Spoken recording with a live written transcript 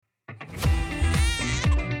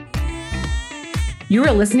You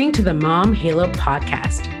are listening to the Mom Halo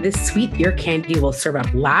podcast. This sweet ear candy will serve up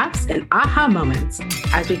laughs and aha moments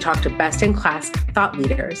as we talk to best-in-class thought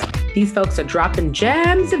leaders. These folks are dropping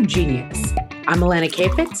gems of genius. I'm Alana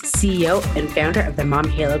Kafitz, CEO and founder of the Mom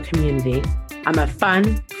Halo community. I'm a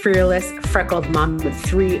fun, fearless, freckled mom with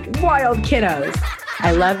 3 wild kiddos.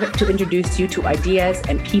 I love to introduce you to ideas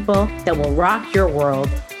and people that will rock your world,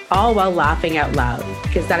 all while laughing out loud,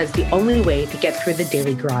 because that is the only way to get through the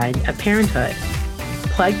daily grind of parenthood.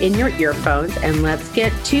 Plug in your earphones and let's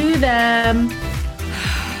get to them.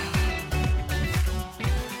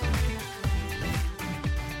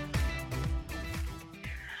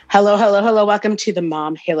 Hello. Welcome to the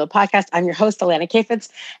Mom Halo podcast. I'm your host, Alana Kafitz,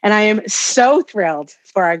 and I am so thrilled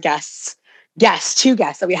for our two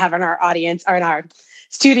guests that we have in our audience or in our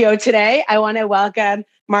studio today. I want to welcome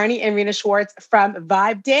Marnie and Rena Schwartz from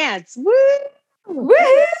Vibe Dance. Woo!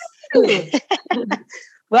 Woo!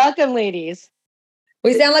 Welcome, ladies.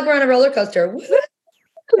 We sound like we're on a roller coaster.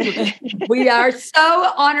 We are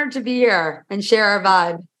so honored to be here and share our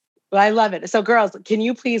vibe. Well, I love it. So girls, can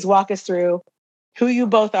you please walk us through who you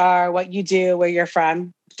both are, what you do, where you're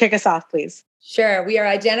from? Kick us off, please. Sure. We are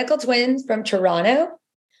identical twins from Toronto.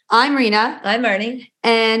 I'm Rena. I'm Marnie.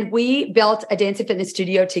 And we built a dance and fitness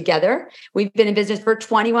studio together. We've been in business for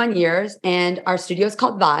 21 years and our studio is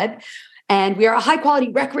called Vibe. And we are a high quality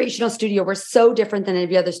recreational studio. We're so different than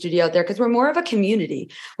any other studio out there because we're more of a community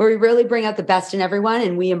where we really bring out the best in everyone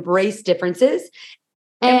and we embrace differences.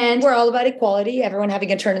 And we're all about equality, everyone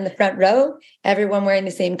having a turn in the front row, everyone wearing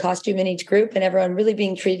the same costume in each group, and everyone really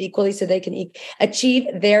being treated equally so they can achieve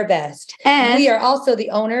their best. And we are also the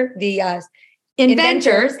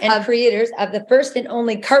inventors and creators of the first and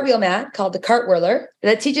only cartwheel mat called the Cart Whirler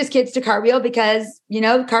that teaches kids to cartwheel because,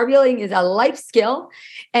 cartwheeling is a life skill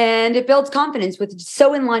and it builds confidence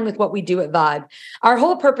so in line with what we do at Vibe. Our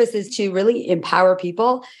whole purpose is to really empower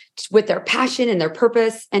people with their passion and their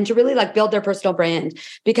purpose and to really build their personal brand.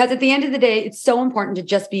 Because at the end of the day, it's so important to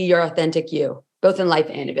just be your authentic you, both in life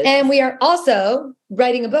and in business. And we are also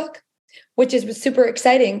writing a book, which is super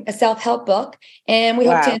exciting, a self-help book. And we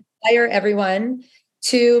hope to inspire everyone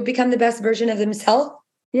to become the best version of themselves.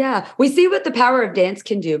 Yeah. We see what the power of dance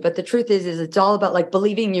can do, but the truth is it's all about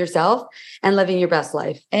believing in yourself and living your best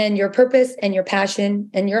life. And your purpose and your passion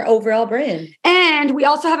and your overall brand. And we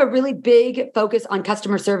also have a really big focus on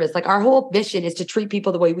customer service. Our whole mission is to treat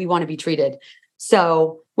people the way we want to be treated.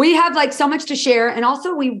 So we have so much to share. And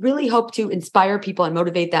also we really hope to inspire people and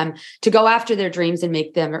motivate them to go after their dreams and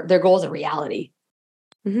make their goals a reality.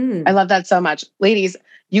 Mm-hmm. I love that so much. Ladies,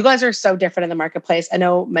 you guys are so different in the marketplace. I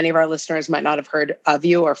know many of our listeners might not have heard of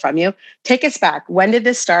you or from you. Take us back. When did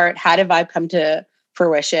this start? How did Vibe come to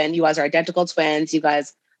fruition? You guys are identical twins. You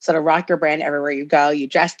guys sort of rock your brand everywhere you go. You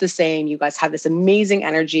dress the same. You guys have this amazing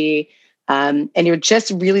energy. And you're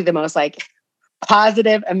just really the most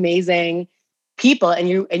positive, amazing people. And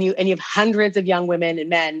you have hundreds of young women and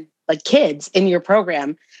men, kids in your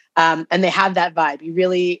program. And they have that vibe. You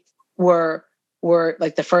really were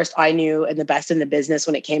the first I knew and the best in the business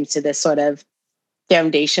when it came to this sort of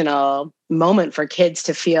foundational moment for kids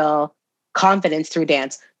to feel confidence through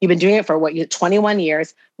dance. You've been doing it for 21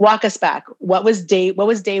 years. Walk us back. What was day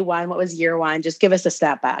one? What was year one? Just give us a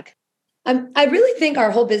step back. I really think our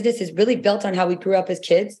whole business is really built on how we grew up as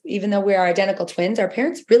kids. Even though we are identical twins, our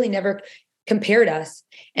parents really never compared us.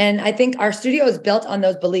 And I think our studio is built on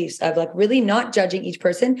those beliefs of really not judging each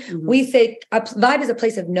person. Mm-hmm. We say Vibe is a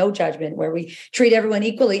place of no judgment where we treat everyone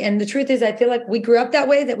equally. And the truth is, I feel like we grew up that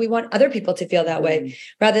way, that we want other people to feel that way,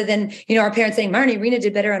 rather than, our parents saying, Marnie, Rena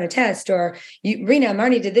did better on a test, or Rena,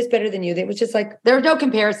 Marnie did this better than you. It was just there was no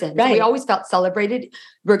comparison. Right. We always felt celebrated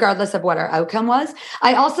regardless of what our outcome was.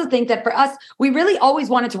 I also think that for us, we really always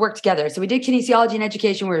wanted to work together. So we did kinesiology and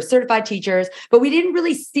education. We were certified teachers, but we didn't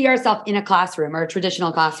really see ourselves in a classroom or a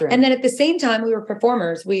traditional classroom. And then at the same time, we were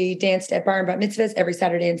performers. We danced at bar and bat mitzvahs every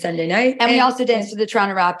Saturday and Sunday night. And we also danced to the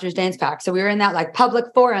Toronto Raptors dance pack. So we were in that public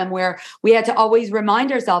forum where we had to always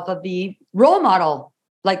remind ourselves of the role model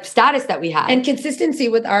status that we had. And consistency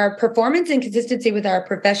with our performance and consistency with our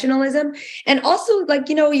professionalism. And also you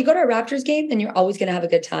go to a Raptors game and you're always going to have a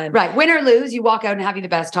good time. Right. Win or lose, you walk out and having the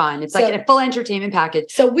best time. It's a full entertainment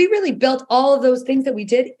package. So we really built all of those things that we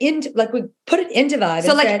did into we put it into Vibe.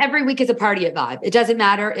 So every week is a party at Vibe. It doesn't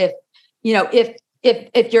matter if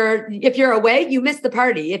if you're away, you miss the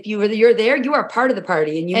party. If you're there, you are part of the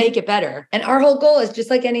party and you make it better. And our whole goal is just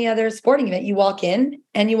like any other sporting event. You walk in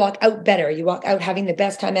and you walk out better. You walk out having the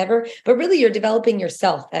best time ever, but really you're developing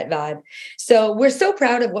yourself at Vibe. So we're so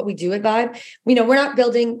proud of what we do at Vibe. We're not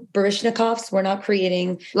building Barishnikovs. We're not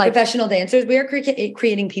creating professional dancers. We are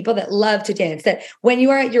creating people that love to dance, that when you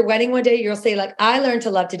are at your wedding one day, you'll say like, I learned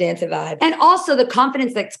to love to dance at Vibe. And also the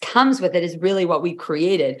confidence that comes with it is really what we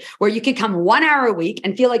created, where you can come 1 hour a week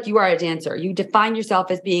and feel like you are a dancer. You define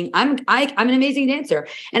yourself as being, I'm an amazing dancer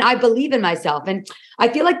and I believe in myself. And I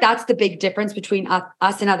feel like that's the big difference between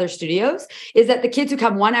us and other studios, is that the kids who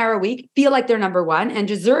come 1 hour a week feel like they're number one and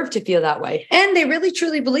deserve to feel that way. And they really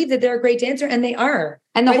truly believe that they're a great dancer, and they are.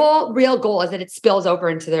 And the whole real goal is that it spills over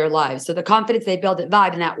into their lives. So the confidence they build at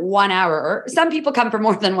Vibe in that 1 hour, or some people come for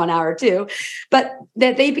more than 1 hour too, but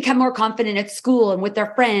that they become more confident at school and with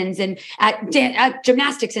their friends and at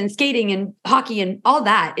gymnastics and skating and hockey and all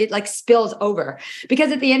that, it like spills over.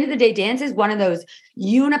 Because at the end of the day, dance is one of those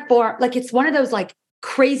uniform, like it's one of those like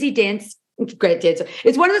crazy great dancer.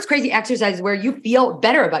 It's one of those crazy exercises where you feel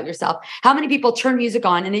better about yourself. How many people turn music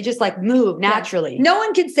on and they just like move naturally? Yeah. No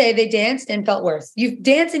one can say they danced and felt worse. You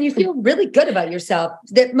dance and you feel really good about yourself.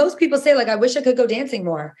 That most people say like, I wish I could go dancing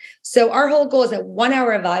more. So our whole goal is that 1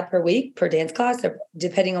 hour of Vibe per week per dance class, or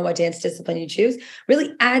depending on what dance discipline you choose,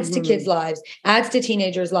 really adds to kids' lives, adds to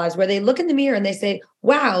teenagers' lives, where they look in the mirror and they say,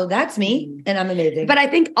 wow, that's me and I'm amazing. But I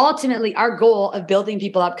think ultimately our goal of building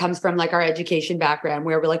people up comes from like our education background,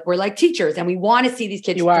 where we're like teachers and we want to see these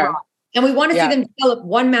kids thrive. And we want to see them develop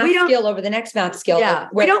one math skill over the next math skill. Yeah,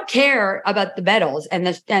 we don't care about the medals and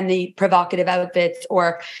the provocative outfits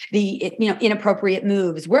or the inappropriate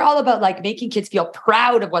moves. We're all about like making kids feel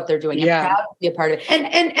proud of what they're doing and proud to be a part of it.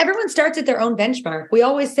 And everyone starts at their own benchmark. We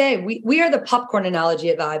always say we are the popcorn analogy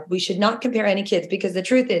at Vibe. We should not compare any kids, because the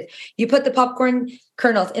truth is you put the popcorn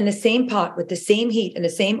kernels in the same pot with the same heat and the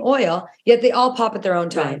same oil, yet they all pop at their own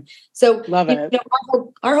time. Right. So love it.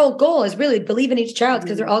 Our whole goal is really believe in each child,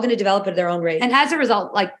 because they're all going to develop at their own rate. And as a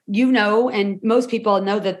result, and most people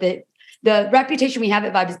know that the reputation we have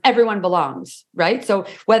at Vibe is everyone belongs, right? So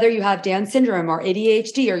whether you have Down syndrome or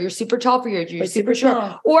ADHD, or you're super tall for you're super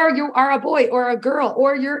short, or you are a boy or a girl,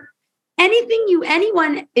 or you're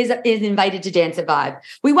anyone is invited to dance at Vibe.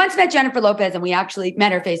 We once met Jennifer Lopez and we actually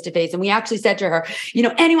met her face to face, and we actually said to her,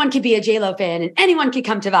 anyone could be a J-Lo fan and anyone could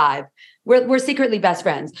come to Vibe. We're secretly best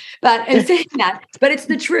friends, but in saying that, but it's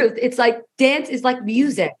the truth. It's like dance is like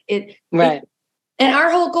music. And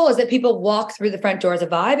our whole goal is that people walk through the front doors of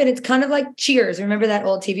Vibe, and it's kind of like Cheers. Remember that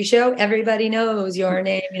old TV show? Everybody knows your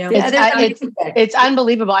name. It's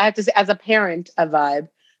unbelievable. I have to say, as a parent of Vibe,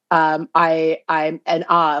 I'm in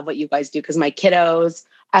awe of what you guys do, because my kiddos,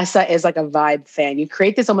 Essa is like a Vibe fan. You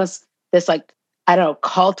create this like, I don't know,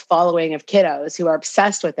 cult following of kiddos who are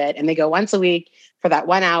obsessed with it. And they go once a week for that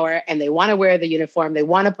 1 hour, and they want to wear the uniform. They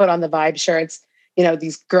want to put on the Vibe shirts.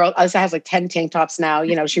 These girls, Essa has like 10 tank tops now,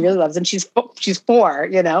 she really loves them. She's 4,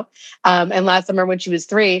 and last summer when she was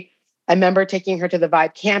 3, I remember taking her to the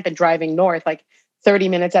Vibe camp and driving north, like 30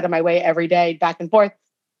 minutes out of my way every day, back and forth,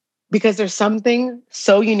 because there's something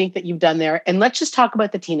so unique that you've done there. And let's just talk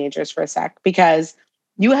about the teenagers for a sec, because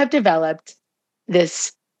you have developed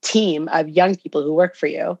this team of young people who work for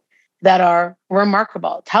you that are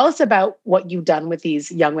remarkable. Tell us about what you've done with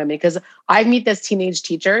these young women, because I meet these teenage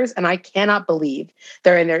teachers and I cannot believe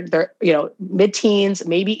they're in their mid-teens,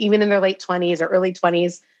 maybe even in their late 20s or early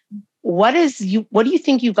 20s. What do you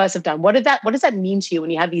think you guys have done? What does that mean to you when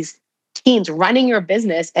you have these teens running your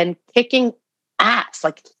business and kicking ass?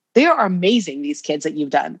 Like, they are amazing, these kids that you've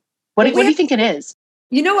done. What do you think it is?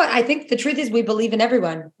 You know what? I think the truth is we believe in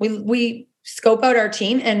everyone. We scope out our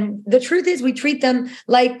team, and the truth is we treat them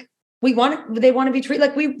like they want to be treated.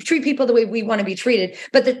 Like we treat people the way we want to be treated,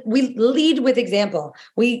 but we lead with example.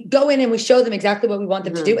 We go in and we show them exactly what we want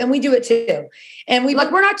them to do, and we do it too. And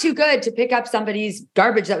we're not too good to pick up somebody's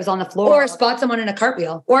garbage that was on the floor, or spot someone in a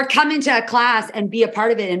cartwheel, or come into a class and be a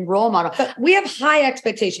part of it and role model. But we have high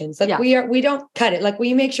expectations. Like we don't cut it. Like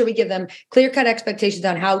we make sure we give them clear cut expectations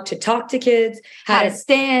on how to talk to kids, how to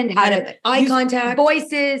stand, how to eye contact,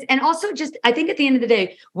 voices, and also just I think at the end of the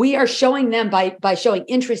day we are showing them by showing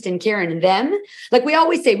interest in care in them. Like we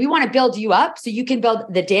always say, we want to build you up so you can build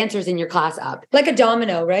the dancers in your class up. Like a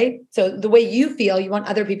domino, right? So the way you feel, you want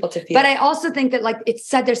other people to feel. But I also think that like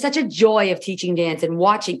there's such a joy of teaching dance and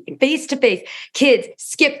watching face to face kids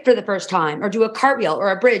skip for the first time or do a cartwheel or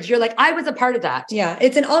a bridge. You're like, I was a part of that. Yeah.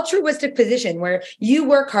 It's an altruistic position where you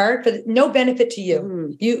work hard for no benefit to you.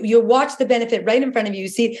 Mm. You watch the benefit right in front of you. You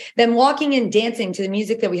see them walking and dancing to the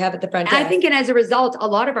music that we have at the front desk. I think, and as a result, a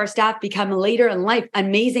lot of our staff become later in life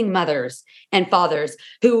amazing mothers mothers and fathers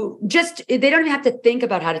who they don't even have to think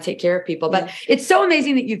about how to take care of people. But it's so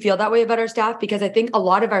amazing that you feel that way about our staff, because I think a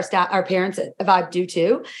lot of our parents at Vibe do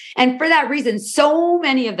too. And for that reason, so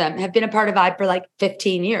many of them have been a part of Vibe for like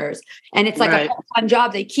 15 years. And it's like a full-time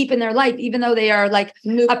job they keep in their life, even though they are like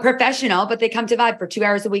a professional, but they come to Vibe for 2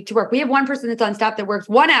 hours a week to work. We have one person that's on staff that works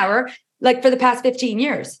 1 hour, like for the past 15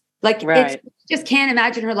 years. Like just can't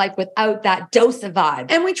imagine her life without that dose of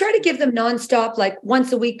Vibe. And we try to give them nonstop, like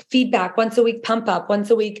once a week feedback, once a week pump up,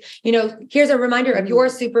 once a week, here's a reminder of your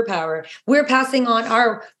superpower. We're passing on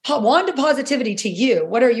our wand of positivity to you.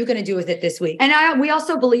 What are you going to do with it this week? And we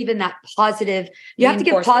also believe in that positive, you have to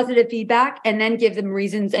give positive feedback and then give them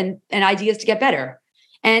reasons and ideas to get better.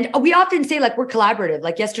 And we often say, like, we're collaborative.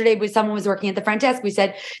 Like yesterday, someone was working at the front desk. We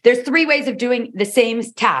said, there's 3 ways of doing the same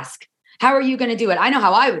task. How are you going to do it? I know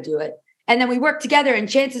how I would do it. And then we work together, and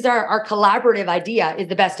chances are our collaborative idea is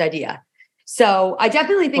the best idea. So I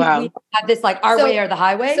definitely think we have this like our way or the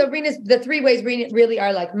highway. So Rena's, the 3 ways really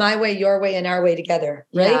are like my way, your way, and our way together.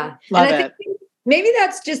 Right. Yeah, love and I think maybe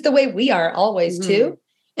that's just the way we are always too.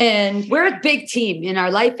 And we're a big team in our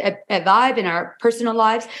life at Vibe, in our personal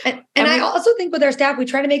lives. And I also think with our staff, we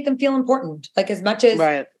try to make them feel important. Like as much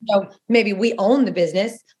as maybe we own the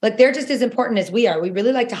business, like they're just as important as we are. We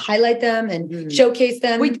really like to highlight them and showcase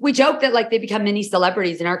them. We joke that like they become mini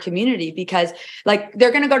celebrities in our community, because like they're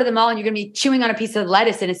going to go to the mall and you're going to be chewing on a piece of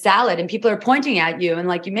lettuce in a salad and people are pointing at you, and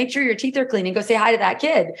like you make sure your teeth are clean and go say hi to that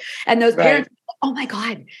kid. And those parents, oh my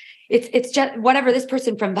God, it's just whatever, this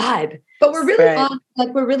person from Vibe. But we're really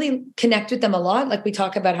we're really connect with them a lot. Like we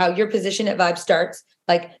talk about how your position at Vibe starts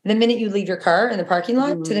like the minute you leave your car in the parking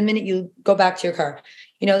lot to the minute you go back to your car.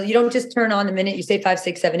 You don't just turn on the minute you say 5,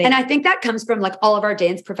 6, 7, 8. And I think that comes from like all of our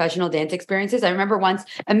professional dance experiences. I remember once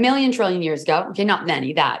a million trillion years ago, okay, not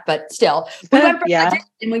many but still, we went for an audition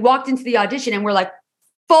and we walked into the audition and we're like,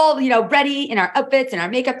 full, ready in our outfits and our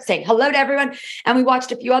makeup, saying hello to everyone. And we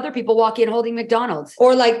watched a few other people walk in holding McDonald's.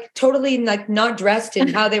 Or like totally like not dressed in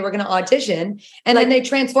how they were going to audition. And then they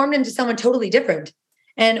transformed into someone totally different.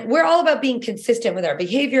 And we're all about being consistent with our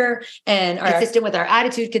behavior and consistent with our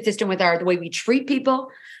attitude, consistent with the way we treat people.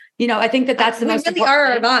 I think that's the most important. We really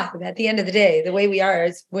are our vibe at the end of the day. The way we are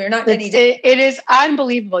is we're not any different. It is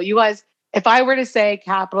unbelievable. You guys, if I were to say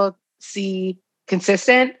capital C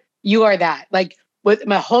consistent, you are that. Like, with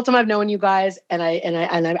my whole time I've known you guys, and I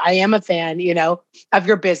am a fan, of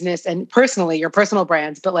your business and personally your personal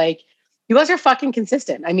brands, but like you guys are fucking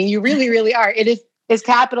consistent. I mean, you really, really are. It's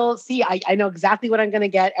capital C. I know exactly what I'm going to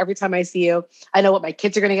get every time I see you. I know what my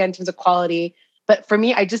kids are going to get in terms of quality. But for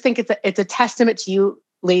me, I just think it's a testament to you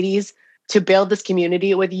ladies to build this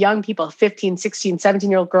community with young people, 15, 16,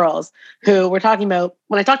 17-year-old girls who we're talking about.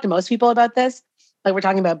 When I talk to most people about this, like we're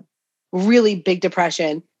talking about really big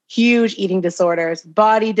depression, huge eating disorders,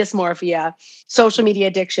 body dysmorphia, social media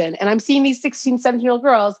addiction. And I'm seeing these 16, 17-year-old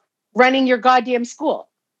girls running your goddamn school.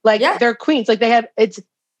 Like they're queens. Like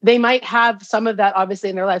they might have some of that obviously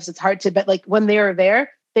in their lives. It's hard to, but like when they are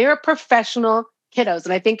there, they are professional kiddos.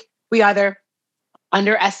 And I think we either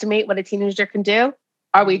underestimate what a teenager can do,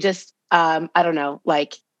 or we just, I don't know,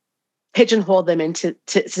 like pigeonhole them into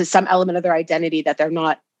some element of their identity that they're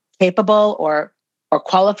not capable or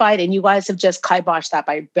qualified. And you guys have just kiboshed that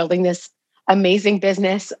by building this amazing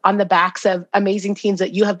business on the backs of amazing teams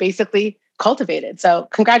that you have basically cultivated. So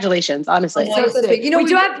congratulations, honestly. We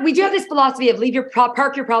do have this philosophy of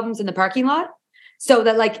park your problems in the parking lot, so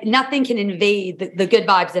that like nothing can invade the good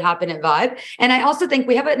vibes that happen at Vibe. And I also think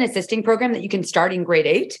we have an assisting program that you can start in grade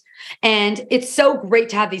 8. And it's so great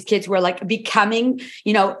to have these kids who are like becoming,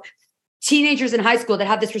 teenagers in high school that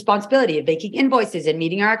have this responsibility of making invoices and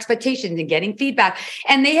meeting our expectations and getting feedback.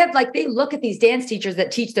 And they they look at these dance teachers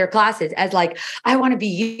that teach their classes as like, I want to be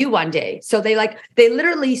you one day. So they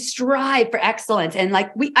literally strive for excellence. And I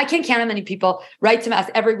can't count how many people write to us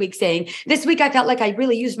every week saying, this week I felt like I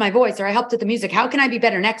really used my voice, or I helped with the music. How can I be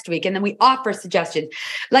better next week? And then we offer suggestions.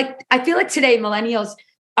 Like, I feel like today millennials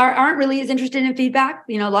aren't really as interested in feedback.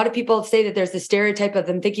 A lot of people say that there's the stereotype of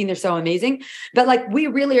them thinking they're so amazing, but like we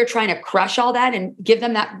really are trying to crush all that and give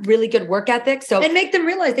them that really good work ethic. And make them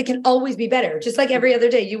realize they can always be better. Just like every other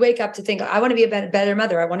day, you wake up to think, I want to be a better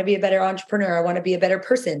mother. I want to be a better entrepreneur. I want to be a better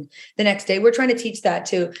person. The next day, we're trying to teach that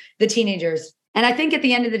to the teenagers. And I think at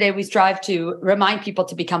the end of the day, we strive to remind people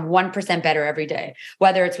to become 1% better every day,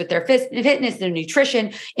 whether it's with their fitness, their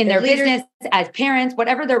nutrition, in their business, as parents,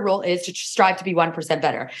 whatever their role is, to strive to be 1%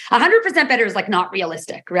 better. 100% better is like not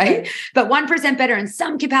realistic, right? But 1% better in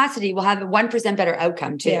some capacity will have a 1% better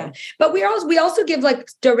outcome too. Yeah. But we also give like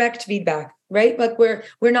direct feedback. right? Like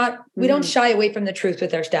we don't shy away from the truth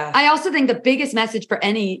with our staff. I also think the biggest message for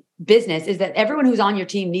any business is that everyone who's on your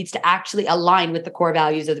team needs to actually align with the core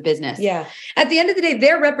values of the business. Yeah. At the end of the day,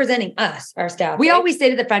 they're representing us, our staff. We always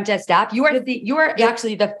say to the front desk staff, you are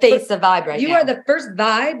actually the face of Vibe right now. You are the first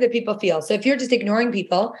vibe that people feel. So if you're just ignoring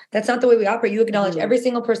people, that's not the way we operate. You acknowledge every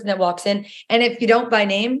single person that walks in. And if you don't by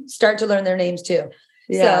name, start to learn their names too.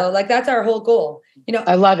 Yeah. So like, that's our whole goal. You know,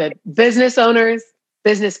 I love it. Business owners,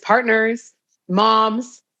 business partners,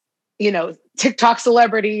 moms, you know, TikTok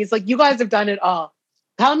celebrities, like you guys have done it all.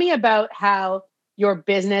 Tell me about how your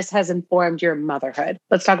business has informed your motherhood.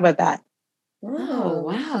 Let's talk about that. Oh,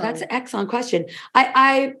 wow. That's an excellent question.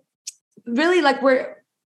 I really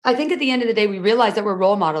I think at the end of the day, we realize that we're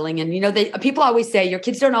role modeling. And, you know, people always say your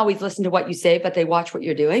kids don't always listen to what you say, but they watch what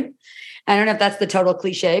you're doing. I don't know if that's the total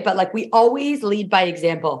cliche, but like we always lead by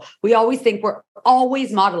example. We always think we're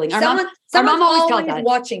always modeling. Our mom always tells us,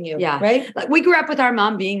 watching you. Yeah. Right. Like we grew up with our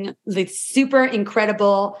mom being the super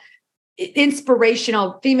incredible,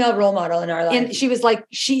 inspirational female role model in our life. And she was like,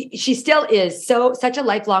 she still is such a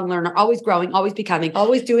lifelong learner, always growing, always becoming,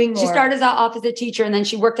 always doing more. She started off as a teacher and then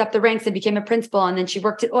she worked up the ranks and became a principal. And then she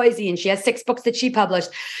worked at Oisey and she has 6 books that she published.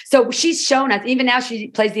 So she's shown us, even now she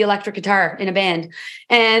plays the electric guitar in a band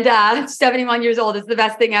and 71 years old. It's the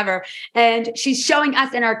best thing ever. And she's showing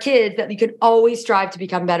us and our kids that we could always strive to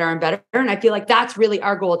become better and better. And I feel like that's really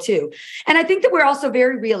our goal too. And I think that we're also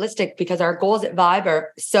very realistic because our goals at Vibe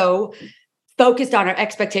are so focused on our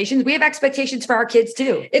expectations. We have expectations for our kids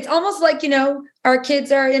too. It's almost like, you know, our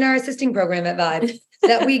kids are in our assisting program at Vibe,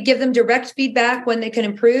 that we give them direct feedback when they can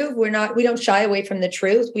improve. We don't shy away from the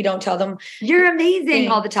truth. We don't tell them you're amazing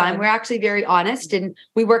all the time. We're actually very honest and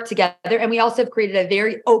we work together. And we also have created a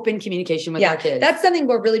very open communication with our kids. That's something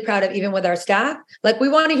we're really proud of, even with our staff. Like we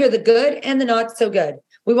want to hear the good and the not so good.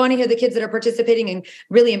 We want to hear the kids that are participating and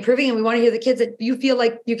really improving. And we want to hear the kids that you feel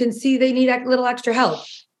like you can see they need a little extra help.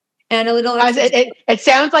 And a little. It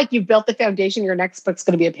sounds like you've built the foundation. Your next book's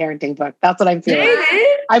going to be a parenting book. That's what I'm feeling. Maybe.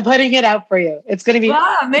 I'm putting it out for you. It's going to be.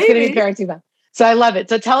 It's going to be a parenting book. So I love it.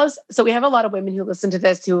 So tell us. So we have a lot of women who listen to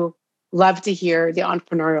this who love to hear the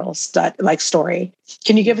entrepreneurial story.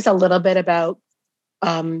 Can you give us a little bit about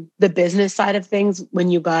the business side of things when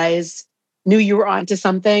you guys knew you were onto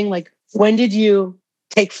something? Like when did you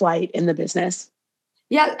take flight in the business?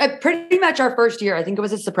 Yeah, pretty much our first year. I think it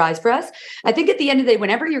was a surprise for us. I think at the end of the day,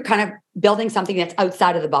 whenever you're kind of building something that's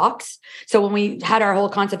outside of the box. So when we had our whole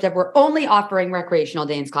concept of we're only offering recreational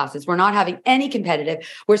dance classes, we're not having any competitive.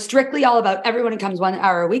 We're strictly all about everyone who comes 1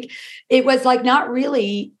 hour a week. It was like not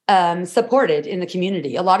really supported in the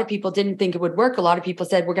community. A lot of people didn't think it would work. A lot of people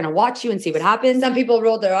said, we're going to watch you and see what happens. Some people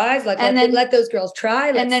rolled their eyes like, and then let those girls try.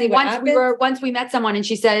 And then once we met someone and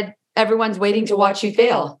she said, everyone's waiting to watch you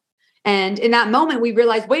fail. And in that moment, we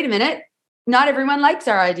realized, wait a minute, not everyone likes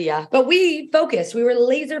our idea. But we focused. We were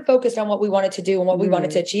laser focused on what we wanted to do and what we wanted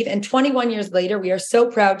to achieve. And 21 years later, we are so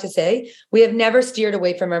proud to say we have never steered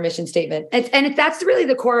away from our mission statement. And that's really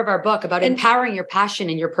the core of our book about empowering your passion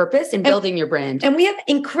and your purpose and building your brand. And we have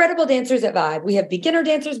incredible dancers at Vibe. We have beginner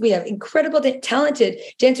dancers. We have incredible, talented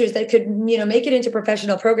dancers that could, make it into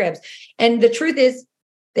professional programs. And the truth is,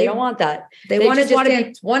 they don't want that. They want to just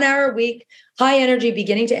dance 1 hour a week, high energy,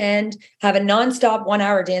 beginning to end, have a nonstop 1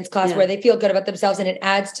 hour dance class where they feel good about themselves and it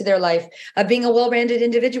adds to their life of being a well-rounded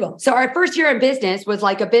individual. So our first year in business was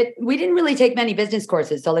like we didn't really take many business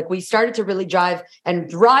courses. So like we started to really drive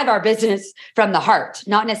our business from the heart,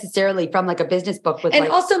 not necessarily from like a business book.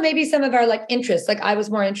 Also maybe some of our like interests. Like I was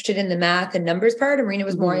more interested in the math and numbers part and Rena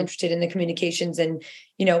was more interested in the communications and,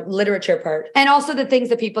 literature part. And also the things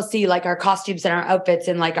that people see, like our costumes and our outfits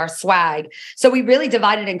and like our swag. So we really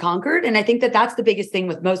divided and conquered. And I think that that's the biggest thing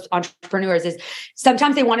with most entrepreneurs is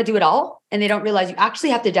sometimes they want to do it all and they don't realize you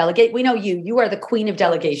actually have to delegate. We know you are the queen of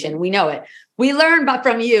delegation. We know it. We learn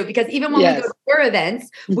from you because even when we go to your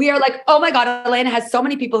events, we are like, oh my God, Elena has so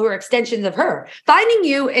many people who are extensions of her. Finding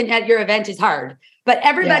you at your event is hard, but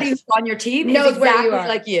everybody who's on your team knows exactly where you are.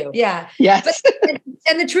 Like you. Yeah. Yes.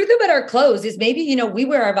 And the truth about our clothes is maybe, we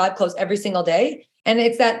wear our Vibe clothes every single day. And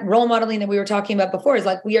it's that role modeling that we were talking about before is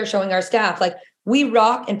like, we are showing our staff, like we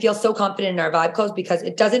rock and feel so confident in our Vibe clothes because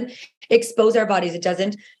it doesn't expose our bodies. It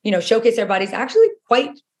doesn't, showcase our bodies. Actually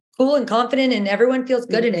quite cool and confident and everyone feels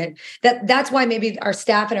good in it. That's why maybe our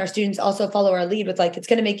staff and our students also follow our lead with like, it's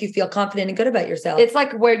going to make you feel confident and good about yourself. It's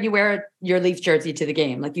like where you wear your Leafs jersey to the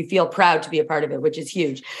game. Like you feel proud to be a part of it, which is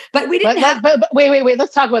huge. But we didn't but wait.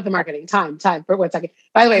 Let's talk about the marketing. Time for 1 second.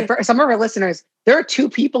 By the way, for some of our listeners, there are 2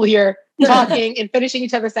 people here talking and finishing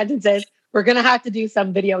each other's sentences. We're going to have to do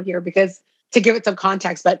some video here because to give it some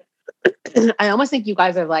context, but I almost think you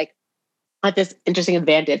guys are like at this interesting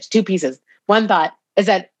advantage, 2 pieces. one thought is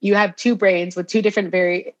that you have two brains with two different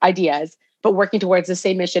very ideas, but working towards the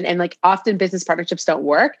same mission. And like often business partnerships don't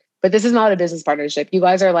work, but this is not a business partnership. You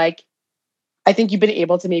guys are like, I think you've been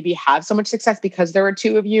able to maybe have so much success because there were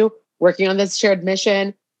two of you working on this shared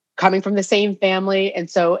mission, coming from the same family, and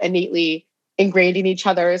so innately ingrained in each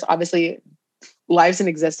other's obviously lives and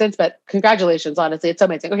existence. But congratulations, honestly, it's so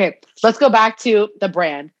amazing. Okay, let's go back to the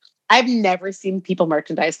brand. I've never seen people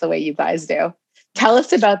merchandise the way you guys do. Tell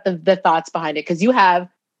us about the thoughts behind it, because you have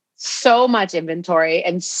so much inventory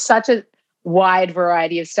and such a wide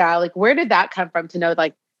variety of style. Like, where did that come from to know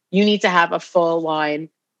like you need to have a full line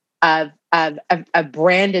of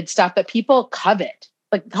branded stuff that people covet?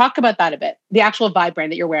 Like, talk about that a bit. The actual Vibe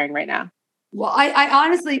brand that you're wearing right now. Well, I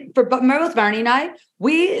honestly, for both Marnie and I,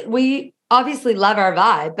 we obviously love our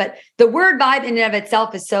vibe, but the word vibe in and of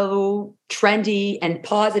itself is so trendy and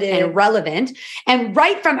positive and relevant. And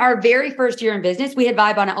right from our very first year in business, we had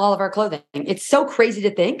vibe on all of our clothing. It's so crazy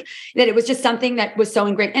to think that it was just something that was so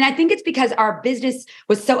ingrained. And I think it's because our business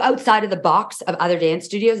was so outside of the box of other dance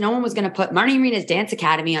studios. No one was going to put Marnie and Rena's Dance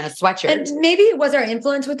Academy on a sweatshirt. And maybe it was our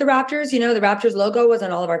influence with the Raptors. You know, the Raptors logo was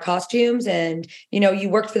on all of our costumes, and, you know, you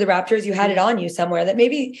worked for the Raptors, you had it on you somewhere that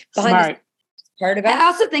maybe behind part of it. I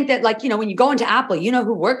also think that, like, you know, when you go into Apple, you know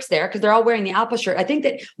who works there because they're all wearing the Apple shirt. I think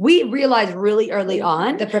that we realized really early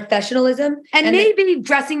on the professionalism, and maybe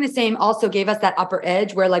dressing the same also gave us that upper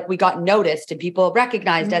edge where like we got noticed and people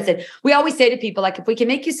recognized us. And we always say to people, like, if we can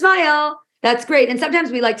make you smile, that's great. And sometimes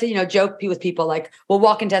we like to, you know, joke with people, like we'll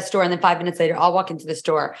walk into a store and then 5 minutes later, I'll walk into the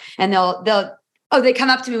store and they come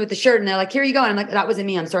up to me with the shirt and they're like, here you go. And I'm like, that wasn't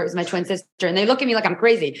me. I'm sorry. It was my twin sister. And they look at me like I'm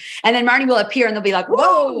crazy. And then Marnie will appear and they'll be like,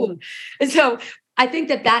 whoa. And so I think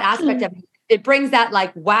that aspect of it brings that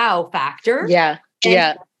like wow factor. Yeah.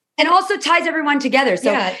 And also ties everyone together.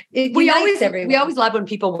 So we always love when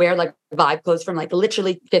people wear like Vibe clothes from like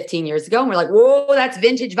literally 15 years ago. And we're like, whoa, that's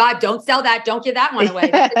vintage Vibe. Don't sell that. Don't give that one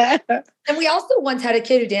away. And we also once had a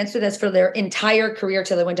kid who danced with us for their entire career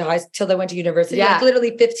till they went to university. Yeah. Like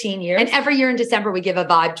literally 15 years. And every year in December, we give a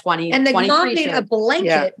Vibe 20. And the mom made a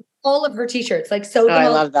blanket, all of her t-shirts. Like, so I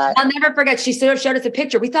love that. I'll never forget. She showed us a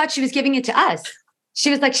picture. We thought she was giving it to us.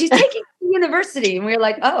 She was like, she's taking it to university. And we were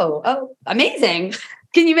like, oh, amazing.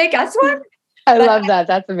 Can you make us one? I love that.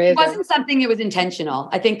 That's amazing. It wasn't something that was intentional.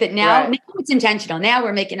 I think that now it's intentional. Now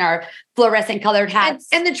we're making our fluorescent colored hats.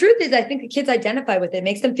 And the truth is, I think the kids identify with it. It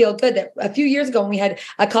makes them feel good. That a few years ago when we had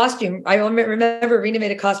a costume, I remember Rena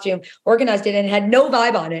made a costume, organized it, and it had no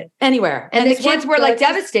Vibe on it anywhere. And the kids were like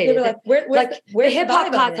devastated. They were like, the hip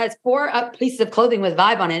hop class has 4 pieces of clothing with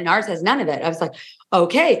Vibe on it, and ours has none of it. I was like,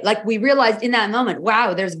 okay. Like, we realized in that moment,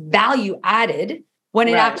 wow, there's value added when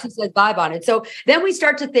it actually says Vibe on it. So then we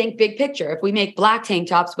start to think big picture. If we make black tank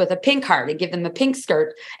tops with a pink heart and give them a pink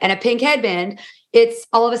skirt and a pink headband, it's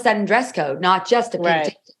all of a sudden dress code, not just a pink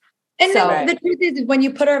tank. And the truth is when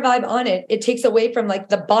you put our Vibe on it, it takes away from like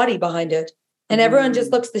the body behind it. And everyone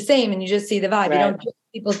just looks the same and you just see the Vibe. You don't see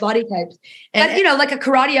people's body types. And, you know, like a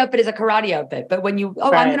karate outfit is a karate outfit. But when you,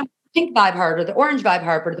 I'm going to pink Vibe heart or the orange Vibe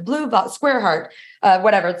heart or the blue square heart,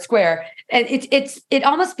 whatever, it's square. And it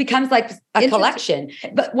almost becomes like a collection.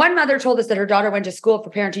 But one mother told us that her daughter went to school for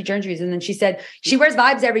parent teacher injuries. And then she said, she wears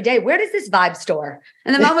Vibes every day. Where does this Vibe store?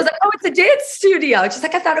 And the mom was like, oh, it's a dance studio. She's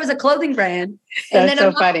like, I thought it was a clothing brand. And then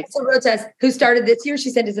so funny. Also wrote to us, who started this year. She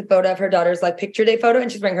sent us a photo of her daughter's like picture day photo. And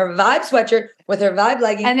she's wearing her Vibe sweatshirt with her Vibe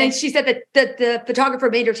leggings. And then she said that the photographer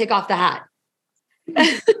made her take off the hat.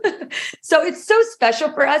 So it's so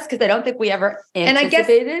special for us because I don't think we ever anticipated. And I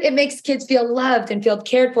guess it makes kids feel loved and feel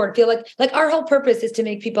cared for and feel like our whole purpose is to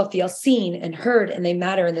make people feel seen and heard and they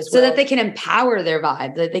matter in this world. So that they can empower their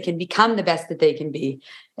Vibe, that they can become the best that they can be.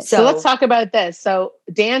 So let's talk about this. So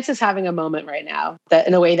dance is having a moment right now that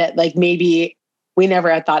in a way that like maybe we never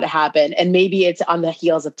had thought it happened. And maybe it's on the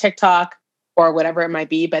heels of TikTok or whatever it might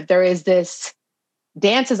be. But there is this,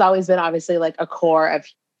 dance has always been obviously like a core of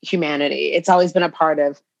humanity. It's always been a part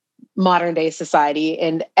of modern day society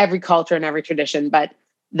in every culture and every tradition. But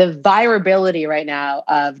the virability right now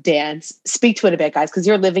of dance, speak to it a bit, guys, because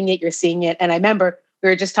you're living it, you're seeing it. And I remember we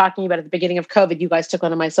were just talking about at the beginning of COVID, you guys took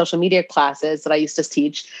one of my social media classes that I used to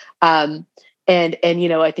teach. And you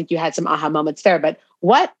know, I think you had some aha moments there. But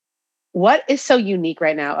what is so unique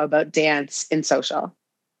right now about dance in social?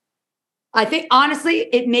 I think honestly,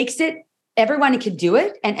 it makes it everyone can do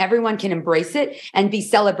it and everyone can embrace it and be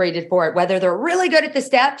celebrated for it, whether they're really good at the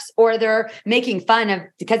steps or they're making fun of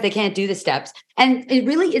because they can't do the steps. And it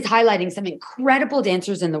really is highlighting some incredible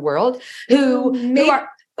dancers in the world who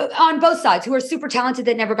on both sides, who are super talented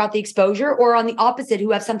that never got the exposure, or on the opposite,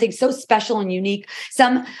 who have something so special and unique,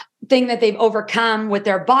 something that they've overcome with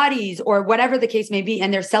their bodies or whatever the case may be,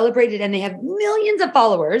 and they're celebrated and they have millions of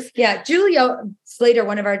followers. Yeah. Julia Slater,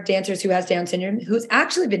 one of our dancers who has Down syndrome, who's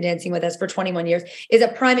actually been dancing with us for 21 years, is a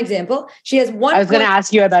prime example. She has one. I was going to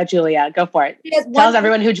ask you about Julia. Go for it. Tell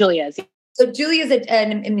everyone who Julia is. So Julia is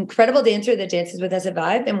an incredible dancer that dances with us at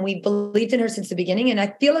Vibe, and we believed in her since the beginning. And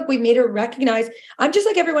I feel like we've made her recognize, I'm just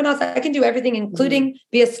like everyone else. I can do everything, including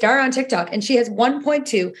be a star on TikTok. And she has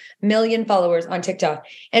 1.2 million followers on TikTok.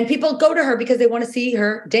 And people go to her because they want to see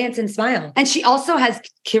her dance and smile. And she also has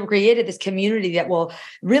created this community that will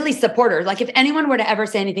really support her. Like if anyone were to ever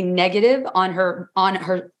say anything negative on her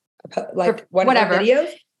like one whatever of her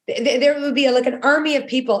videos, there would be like an army of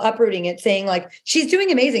people uprooting it, saying like, she's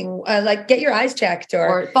doing amazing. Like get your eyes checked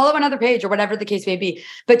or follow another page or whatever the case may be.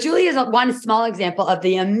 But Julie is one small example of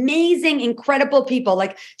the amazing, incredible people.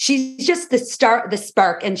 Like she's just the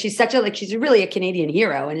spark. And she's she's really a Canadian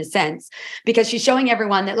hero in a sense, because she's showing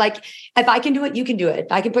everyone that like, if I can do it, you can do it.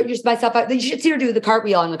 If I can put myself out, you should see her do the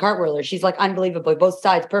cartwheel and the cartwheeler. She's like unbelievable, both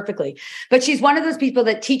sides perfectly. But she's one of those people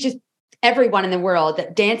that teaches everyone in the world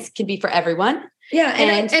that dance can be for everyone. Yeah.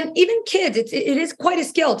 And even kids, it is quite a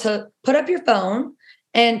skill to put up your phone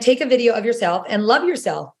and take a video of yourself and love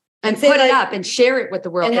yourself and put it up and share it with the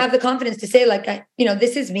world and have the confidence to say like,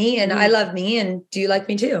 this is me and I love me. And do you like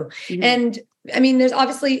me too? Mm-hmm. And I mean, there's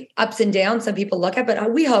obviously ups and downs some people look at,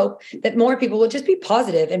 but we hope that more people will just be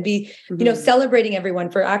positive and be, celebrating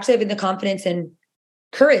everyone for actually having the confidence and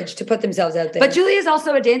courage to put themselves out there. But Julie is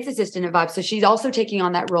also a dance assistant at Vibe. So she's also taking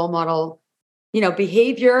on that role model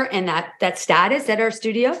behavior and that status at our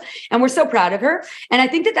studio. And we're so proud of her. And I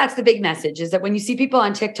think that that's the big message, is that when you see people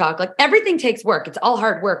on TikTok, like everything takes work. It's all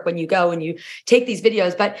hard work when you go and you take these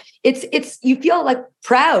videos, but it's, you feel like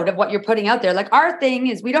proud of what you're putting out there. Like our thing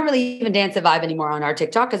is we don't really even dance at Vibe anymore on our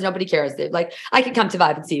TikTok because nobody cares. Like I can come to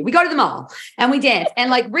Vibe and see. We go to the mall and we dance. And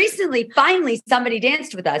like recently, finally somebody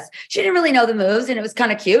danced with us. She didn't really know the moves and it was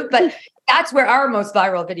kind of cute, but that's where our most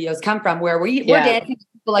viral videos come from, where we're dancing.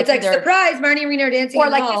 Like, it's like surprise, Marnie and Rena are dancing. Or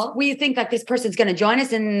like we think like this person's going to join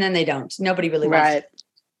us, and then they don't. Nobody really wants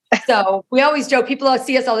to. So we always joke. People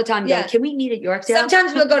see us all the time. Go, can we meet at Yorkdale?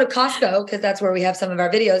 Sometimes we'll go to Costco because that's where we have some of our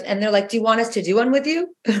videos, and they're like, "Do you want us to do one with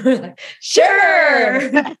you?" Like, sure.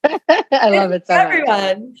 I love it so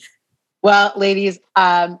everyone. Much. Well, ladies,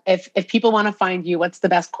 if people want to find you, what's the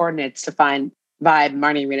best coordinates to find Vibe,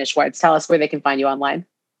 Marnie, Rena Schwartz? Tell us where they can find you online.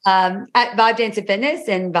 At Vibe Dance and Fitness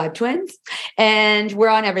and Vibe Twins. And we're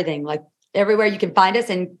on everything, like everywhere you can find us,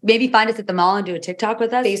 and maybe find us at the mall and do a TikTok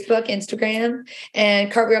with us. Facebook, Instagram,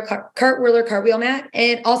 and cartwheeler, cartwheel mat.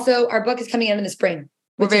 And also our book is coming out in the spring.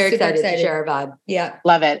 We're very excited to share our vibe. Yeah.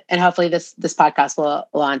 Love it. And hopefully this podcast will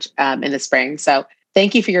launch in the spring. So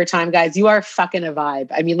thank you for your time, guys. You are fucking a vibe.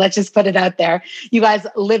 I mean, let's just put it out there. You guys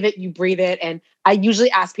live it, you breathe it. And I usually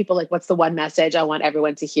ask people like, what's the one message I want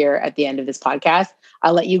everyone to hear at the end of this podcast?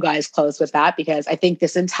 I'll let you guys close with that, because I think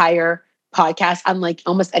this entire podcast, unlike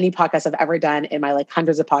almost any podcast I've ever done in my like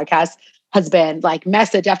hundreds of podcasts, has been like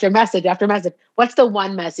message after message after message. What's the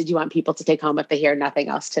one message you want people to take home if they hear nothing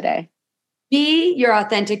else today? Be your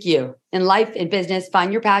authentic you in life, in business.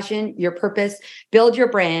 Find your passion, your purpose, build your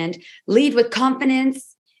brand, lead with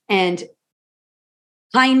confidence and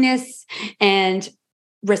kindness and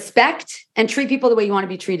respect, and treat people the way you want to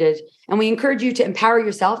be treated. And we encourage you to empower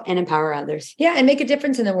yourself and empower others. Yeah. And make a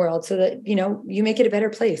difference in the world so that, you make it a better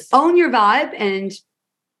place. Own your vibe and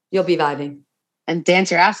you'll be vibing. And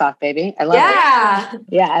dance your ass off, baby. I love it.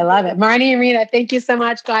 Yeah, I love it. Marnie and Rena, thank you so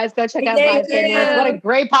much, guys. Go check out Vibe Fitness. What a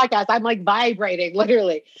great podcast. I'm like vibrating,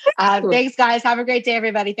 literally. Thanks, guys. Have a great day,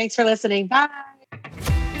 everybody. Thanks for listening. Bye.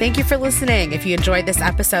 Thank you for listening. If you enjoyed this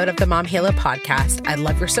episode of the Mom Halo podcast, I'd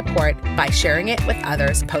love your support by sharing it with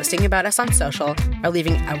others, posting about us on social, or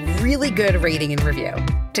leaving a really good rating and review.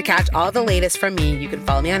 To catch all the latest from me, you can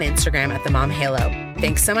follow me on Instagram at the Mom Halo.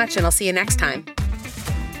 Thanks so much, and I'll see you next time.